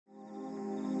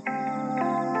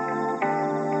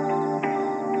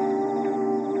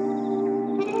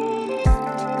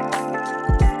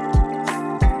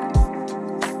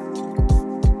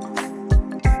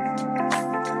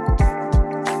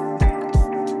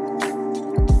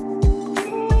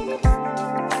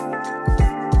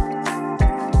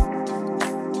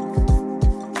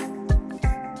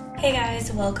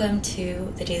welcome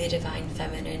to the Daily Divine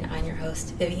Feminine. I'm your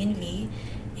host, Vivian V,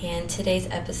 and today's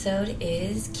episode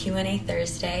is Q&A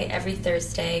Thursday. Every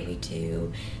Thursday we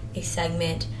do a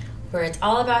segment where it's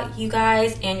all about you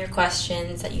guys and your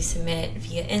questions that you submit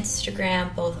via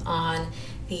Instagram, both on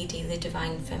the Daily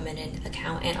Divine Feminine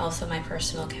account and also my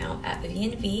personal account at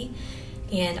Vivian V.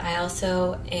 And I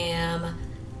also am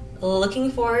looking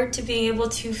forward to being able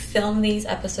to film these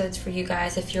episodes for you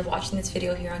guys. If you're watching this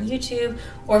video here on YouTube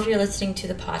or if you're listening to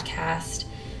the podcast,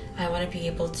 I want to be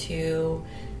able to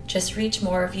just reach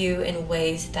more of you in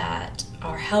ways that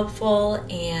are helpful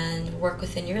and work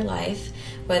within your life,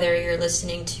 whether you're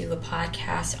listening to a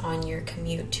podcast on your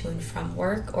commute to and from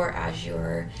work or as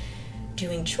you're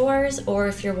doing chores, or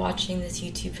if you're watching this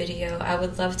YouTube video. I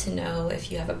would love to know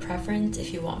if you have a preference,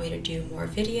 if you want me to do more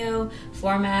video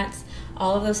formats.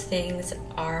 All of those things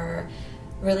are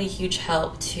really huge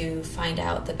help to find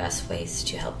out the best ways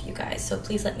to help you guys. So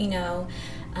please let me know.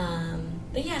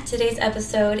 But yeah, today's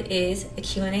episode is a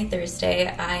Q&A Thursday.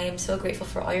 I am so grateful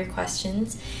for all your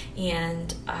questions,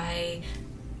 and I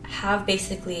have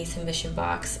basically a submission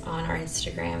box on our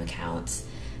Instagram accounts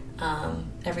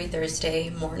every Thursday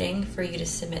morning for you to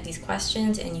submit these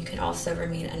questions, and you can also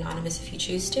remain anonymous if you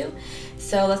choose to.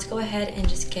 So let's go ahead and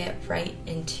just get right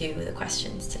into the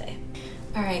questions today.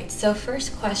 All right, so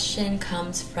first question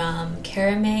comes from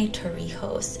Karame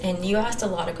Torrijos, and you asked a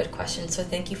lot of good questions, so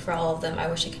thank you for all of them. I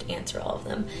wish I could answer all of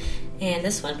them. And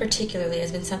this one particularly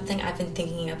has been something I've been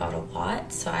thinking about a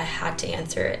lot, so I had to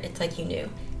answer it. It's like you knew.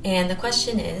 And the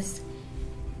question is,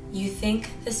 you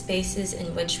think the spaces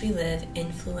in which we live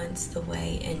influence the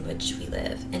way in which we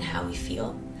live and how we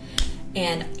feel?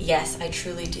 And yes, I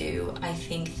truly do. I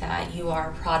think that you are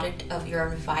a product of your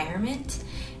environment,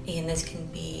 and this can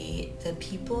be the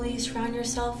people you surround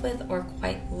yourself with, or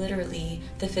quite literally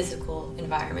the physical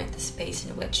environment, the space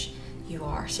in which you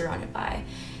are surrounded by.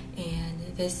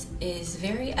 And this is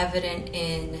very evident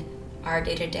in our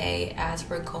day-to-day as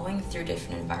we're going through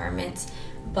different environments.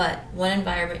 But one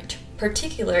environment in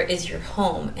particular is your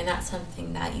home, and that's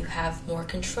something that you have more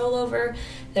control over.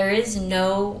 There is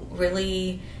no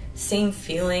really same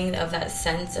feeling of that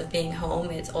sense of being home.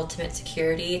 It's ultimate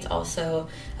security. It's also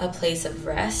a place of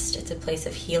rest. It's a place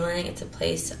of healing. It's a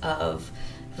place of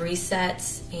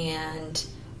resets and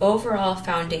overall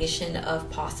foundation of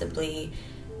possibly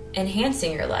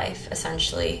enhancing your life,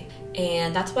 essentially.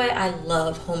 And that's why I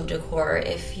love home decor.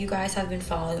 If you guys have been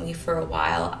following me for a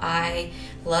while, I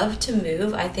love to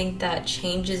move. I think that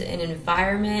changes in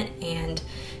environment and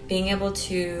being able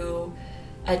to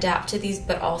adapt to these,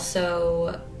 but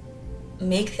also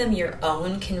make them your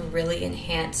own, can really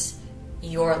enhance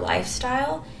your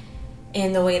lifestyle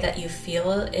in the way that you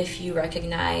feel if you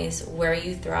recognize where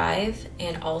you thrive,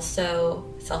 and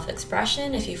also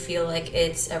self-expression if you feel like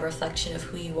it's a reflection of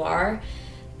who you are,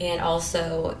 and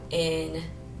also in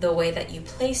the way that you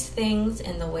place things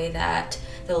and the way that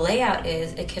the layout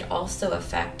is. It could also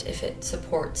affect if it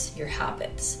supports your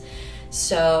habits.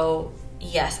 So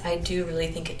yes, I do really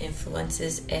think it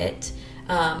influences it.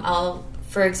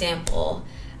 For example,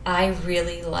 I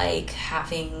really like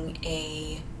having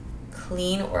a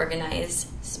clean, organized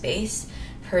space.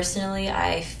 Personally,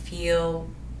 I feel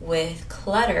with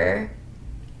clutter,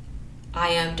 I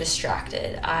am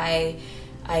distracted. I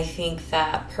think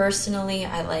that personally,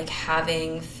 I like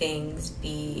having things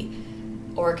be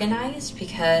organized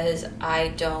because I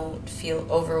don't feel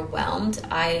overwhelmed.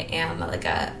 I am like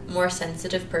a more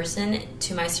sensitive person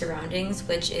to my surroundings,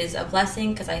 which is a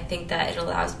blessing because I think that it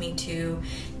allows me to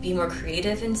be more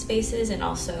creative in spaces and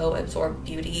also absorb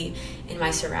beauty in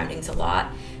my surroundings a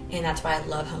lot. And that's why I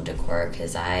love home decor,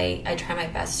 because I try my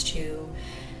best to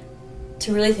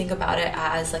really think about it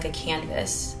as like a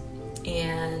canvas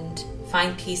and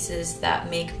find pieces that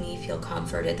make me feel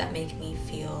comforted, that make me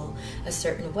feel a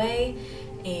certain way.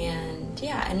 And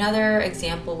yeah, another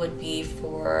example would be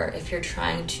for if you're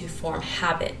trying to form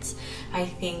habits. I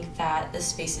think that the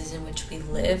spaces in which we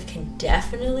live can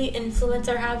definitely influence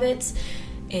our habits.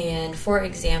 And for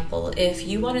example, if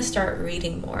you want to start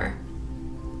reading more,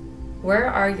 where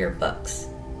are your books?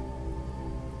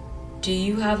 Do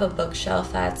you have a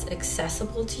bookshelf that's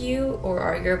accessible to you, or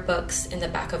are your books in the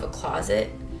back of a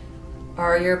closet?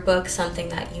 Are your books something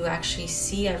that you actually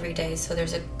see every day, so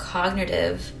there's a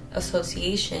cognitive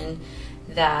association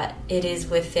that it is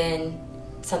within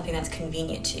something that's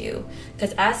convenient to you?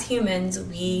 Because as humans,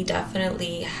 we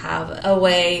definitely have a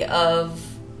way of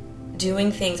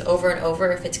doing things over and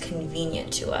over if it's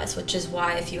convenient to us, which is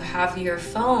why if you have your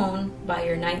phone by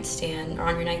your nightstand or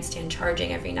on your nightstand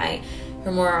charging every night,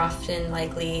 you're more often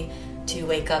likely to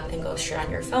wake up and go straight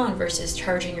on your phone versus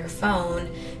charging your phone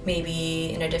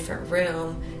maybe in a different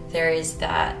room there is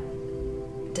that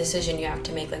decision you have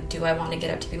to make, like, do I want to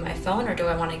get up to be my phone, or do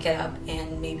I want to get up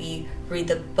and maybe read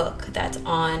the book that's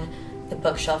on the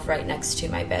bookshelf right next to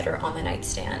my bed or on the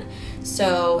nightstand?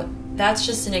 So that's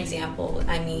just an example.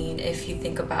 I mean, if you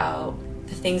think about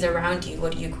the things around you,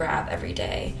 what do you grab every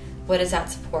day? What does that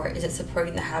support? Is it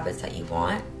supporting the habits that you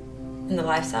want and the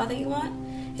lifestyle that you want?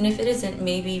 And if it isn't,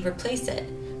 maybe replace it.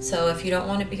 So if you don't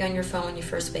want to be on your phone when you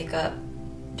first wake up,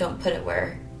 don't put it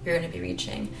where you're going to be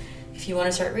reaching. If you want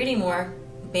to start reading more,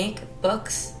 make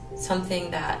books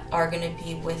something that are going to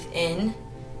be within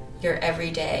your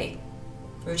everyday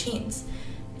routines.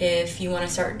 If you want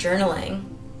to start journaling,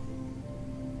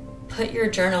 put your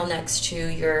journal next to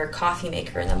your coffee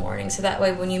maker in the morning, so that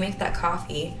way when you make that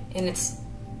coffee and it's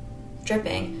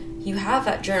dripping, you have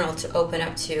that journal to open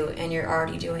up to, and you're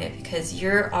already doing it because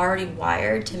you're already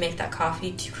wired to make that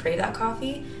coffee, to crave that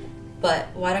coffee. But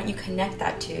why don't you connect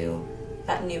that to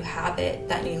that new habit,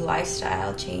 that new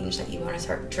lifestyle change that you want to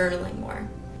start journaling more?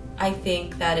 I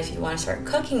think that if you want to start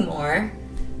cooking more,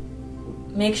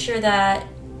 make sure that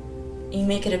you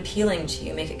make it appealing to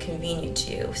you, make it convenient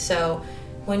to you. So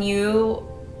when you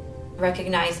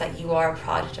recognize that you are a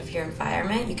product of your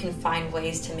environment, you can find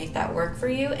ways to make that work for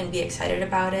you and be excited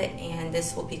about it, and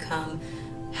this will become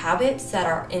habits that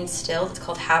are instilled. It's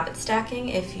called habit stacking.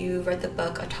 If you read the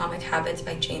book Atomic Habits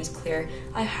by James Clear,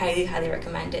 I highly, highly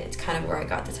recommend it. It's kind of where I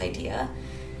got this idea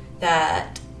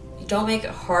that you don't make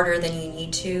it harder than you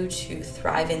need to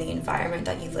thrive in the environment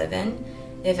that you live in.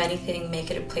 If anything, make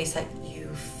it a place that you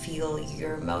feel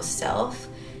your most self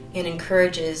and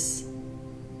encourages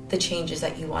the changes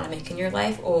that you want to make in your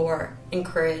life, or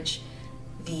encourage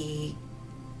the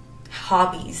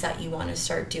hobbies that you want to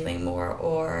start doing more,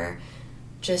 or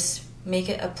just make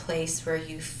it a place where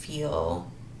you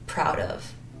feel proud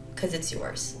of because it's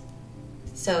yours.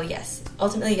 So yes,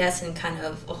 ultimately yes, and kind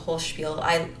of a whole spiel.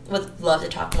 I would love to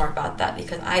talk more about that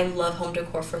because I love home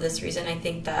decor for this reason. I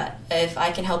think that if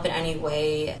I can help in any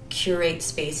way curate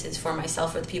spaces for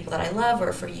myself or the people that I love,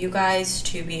 or for you guys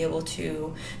to be able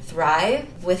to thrive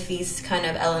with these kind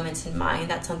of elements in mind,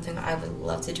 that's something I would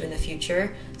love to do in the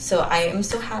future. So I am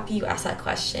so happy you asked that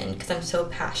question because I'm so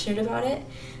passionate about it.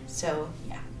 So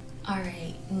yeah. All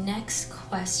right, next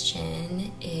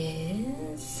question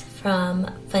is from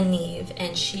Faniv,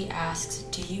 and she asks,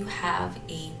 do you have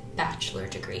a bachelor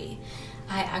degree?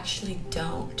 I actually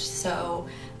don't. So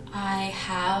I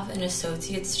have an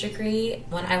associate's degree.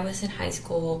 When I was in high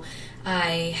school,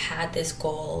 I had this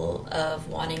goal of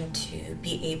wanting to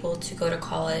be able to go to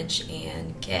college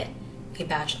and get a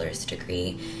bachelor's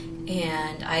degree.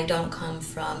 And I don't come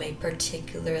from a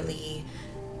particularly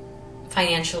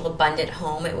financial abundant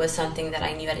home. It was something that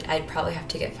I knew I'd probably have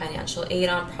to get financial aid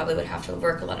on, probably would have to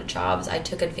work a lot of jobs. I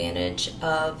took advantage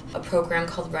of a program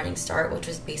called Running Start, which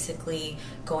was basically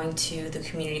going to the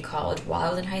community college while I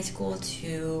was in high school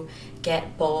to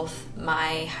get both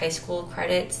my high school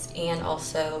credits and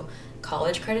also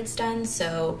college credits done.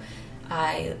 So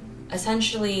I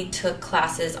essentially took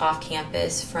classes off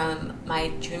campus from my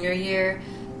junior year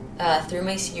through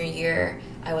my senior year.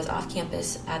 I was off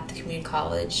campus at the community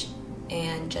college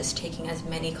and just taking as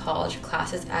many college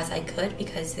classes as I could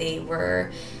because they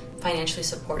were financially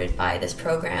supported by this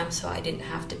program, so I didn't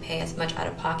have to pay as much out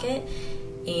of pocket.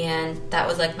 And that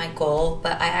was like my goal.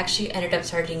 But I actually ended up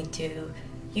starting to do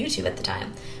YouTube at the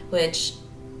time, which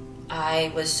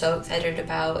I was so excited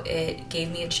about. It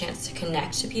gave me a chance to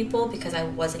connect to people because I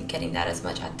wasn't getting that as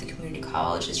much at the community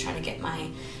college, just trying to get my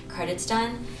credits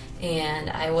done. And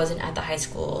I wasn't at the high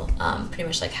school pretty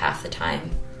much like half the time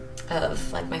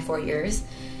of like my 4 years.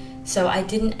 So I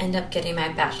didn't end up getting my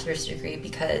bachelor's degree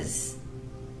because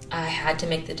I had to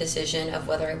make the decision of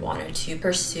whether I wanted to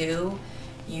pursue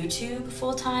YouTube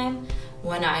full-time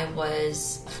when I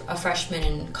was a freshman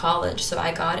in college. So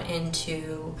I got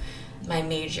into my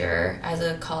major as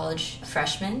a college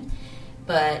freshman,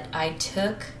 but I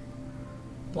took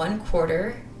 1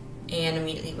 quarter and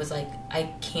immediately was like,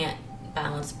 I can't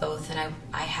balance both, and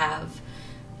I have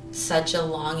such a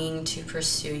longing to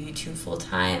pursue YouTube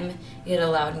full-time. It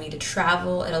allowed me to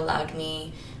travel, it allowed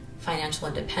me financial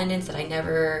independence that I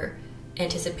never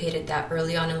anticipated that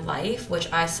early on in life, which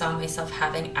I saw myself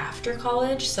having after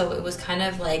college. So it was kind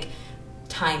of like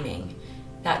timing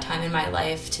that time in my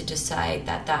life to decide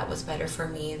that that was better for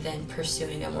me than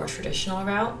pursuing a more traditional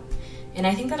route. And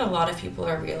I think that a lot of people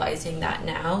are realizing that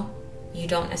now. You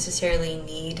don't necessarily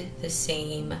need the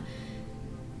same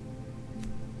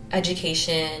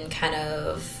education kind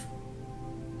of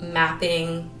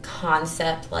mapping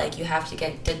concept, like you have to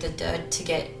get to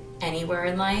get anywhere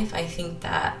in life. I think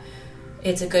that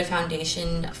it's a good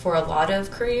foundation for a lot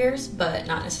of careers, but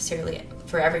not necessarily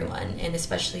for everyone, and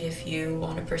especially if you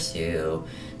want to pursue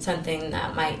something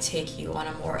that might take you on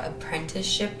a more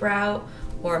apprenticeship route,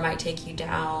 or it might take you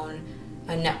down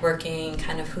a networking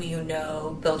kind of who you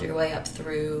know, build your way up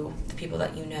through the people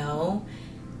that you know.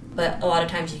 But a lot of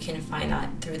times you can find that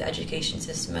through the education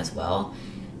system as well.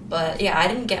 But yeah, I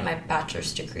didn't get my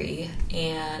bachelor's degree,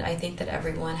 and I think that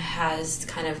everyone has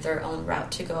kind of their own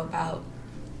route to go about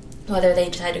whether they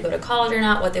decide to go to college or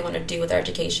not, what they want to do with their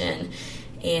education,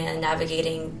 and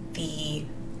navigating the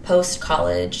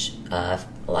post-college, a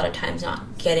lot of times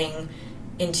not getting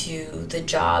into the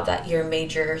job that your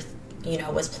major,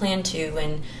 was planned to,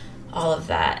 and all of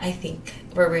that. I think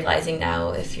we're realizing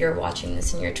now, if you're watching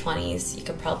this in your 20s, you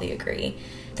could probably agree.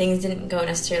 Things didn't go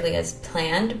necessarily as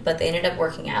planned, but they ended up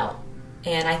working out.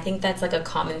 And I think that's like a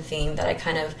common theme that I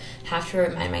kind of have to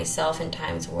remind myself in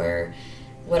times where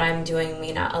what I'm doing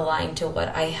may not align to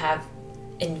what I have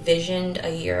envisioned a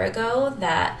year ago,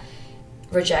 that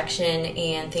rejection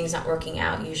and things not working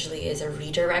out usually is a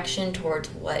redirection towards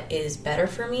what is better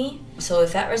for me. So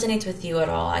if that resonates with you at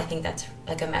all, I think that's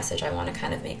like a message I want to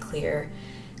kind of make clear,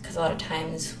 because a lot of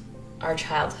times our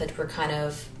childhood, we're kind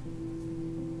of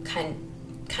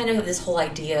this whole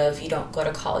idea of you don't go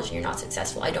to college and you're not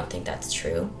successful. I don't think that's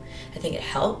true. I think it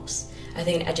helps. I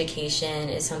think education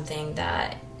is something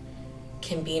that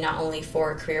can be not only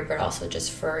for a career, but also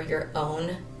just for your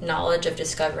own knowledge of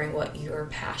discovering what you're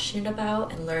passionate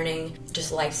about and learning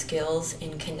just life skills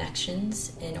and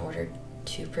connections in order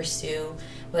to pursue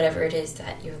whatever it is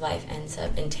that your life ends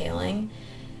up entailing.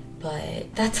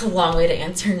 But that's a long way to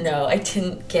answer no. I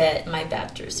didn't get my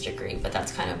bachelor's degree, but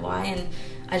that's kind of why. And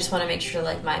I just want to make sure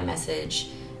like my message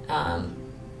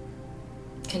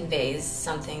conveys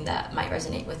something that might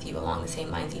resonate with you along the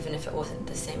same lines, even if it wasn't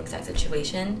the same exact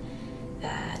situation,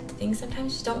 that things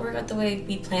sometimes just don't work out the way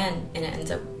we plan, and it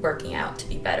ends up working out to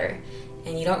be better.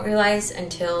 And you don't realize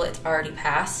until it's already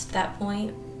past that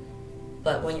point.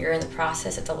 But when you're in the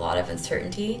process, it's a lot of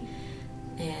uncertainty.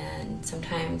 And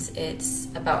sometimes it's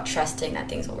about trusting that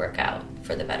things will work out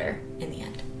for the better in the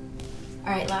end.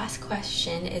 All right, last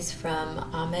question is from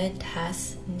Ahmed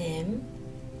Tasnim.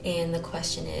 And the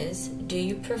question is, do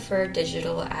you prefer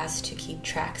digital as to keep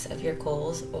tracks of your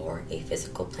goals, or a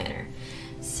physical planner?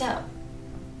 So,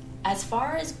 as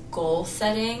far as goal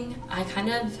setting, I kind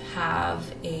of have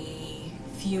a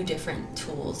few different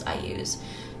tools I use.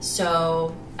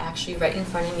 So, actually right in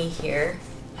front of me here,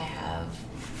 I have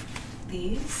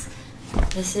these.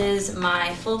 This is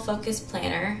my full focus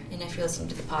planner, and if you're listening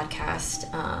to the podcast,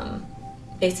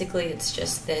 basically it's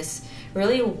just this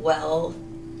really well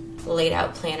laid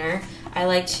out planner. I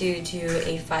like to do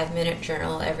a 5-minute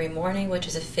journal every morning, which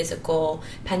is a physical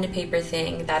pen to paper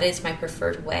thing. That is my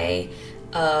preferred way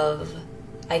of,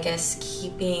 I guess,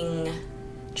 keeping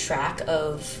track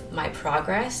of my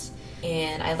progress.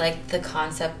 And I like the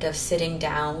concept of sitting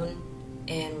down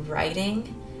and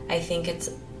writing. I think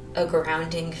it's a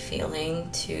grounding feeling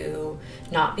to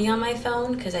not be on my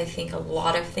phone, because I think a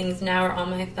lot of things now are on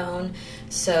my phone.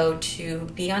 So to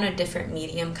be on a different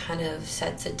medium kind of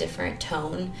sets a different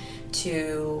tone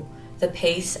to the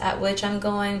pace at which I'm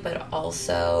going, but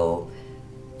also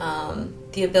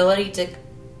the ability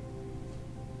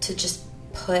to just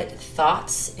put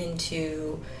thoughts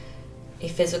into a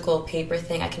physical paper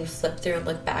thing I can flip through and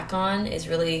look back on is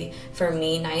really, for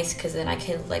me, nice, because then I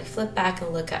can like flip back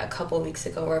and look at a couple weeks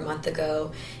ago or a month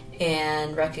ago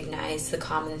and recognize the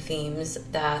common themes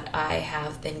that I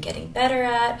have been getting better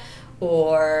at,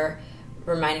 or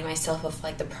reminding myself of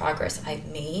like the progress I've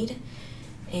made.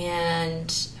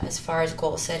 And as far as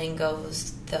goal setting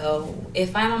goes, though,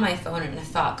 if I'm on my phone and a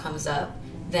thought comes up,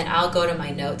 then I'll go to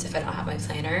my notes if I don't have my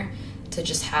planner to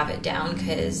just have it down,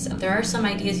 because there are some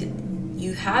ideas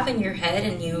you have in your head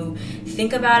and you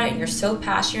think about it and you're so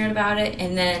passionate about it,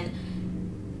 and then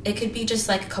it could be just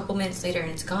like a couple minutes later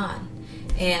and it's gone.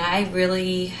 And I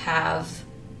really have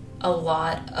a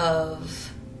lot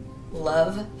of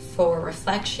love for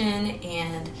reflection,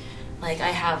 and like I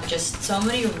have just so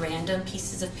many random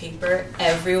pieces of paper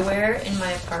everywhere in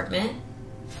my apartment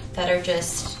that are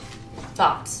just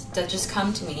thoughts that just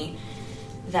come to me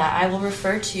that I will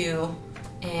refer to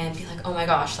and be like, oh my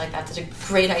gosh, like that's a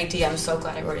great idea. I'm so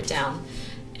glad I wrote it down.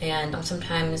 And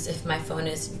sometimes if my phone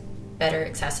is better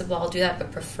accessible, I'll do that,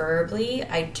 but preferably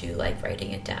I do like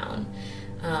writing it down.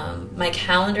 My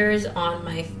calendar is on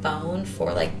my phone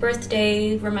for like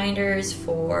birthday reminders,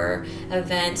 for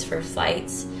events, for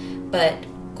flights, but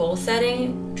goal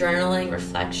setting, journaling,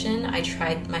 reflection, I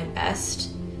tried my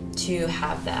best to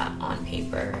have that on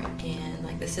paper. And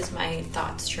like, this is my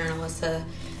thoughts journal. It's a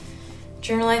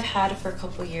journal I've had for a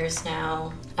couple years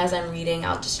now. As I'm reading,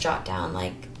 I'll just jot down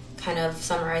like kind of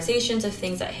summarizations of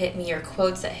things that hit me or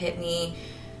quotes that hit me.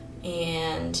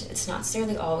 And it's not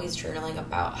necessarily always journaling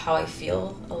about how I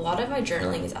feel. A lot of my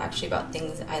journaling is actually about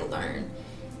things that I learn,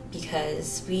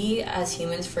 because we as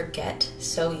humans forget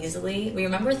so easily. We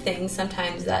remember things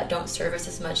sometimes that don't serve us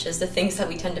as much as the things that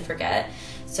we tend to forget.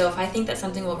 So if I think that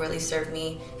something will really serve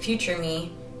me, future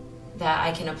me, that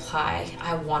I can apply,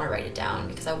 I want to write it down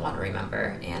because I want to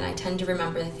remember. And I tend to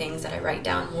remember the things that I write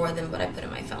down more than what I put in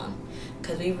my phone,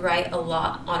 because we write a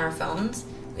lot on our phones.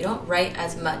 We don't write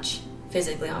as much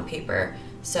physically on paper.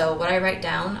 So what I write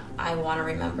down, I want to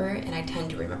remember, and I tend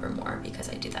to remember more because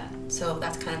I do that. So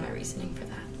that's kind of my reasoning for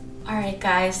that. Alright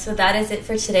guys, so that is it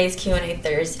for today's Q&A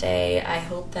Thursday. I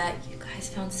hope that you guys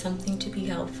found something to be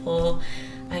helpful.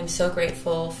 I'm so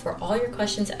grateful for all your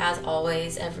questions as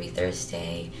always every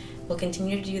Thursday. We'll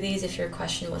continue to do these. If your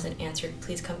question wasn't answered,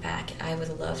 please come back. I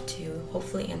would love to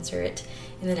hopefully answer it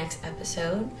in the next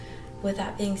episode. With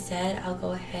that being said, I'll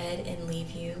go ahead and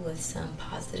leave you with some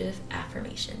positive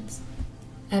affirmations.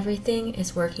 Everything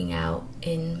is working out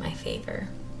in my favor.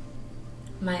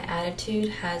 My attitude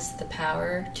has the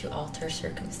power to alter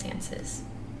circumstances.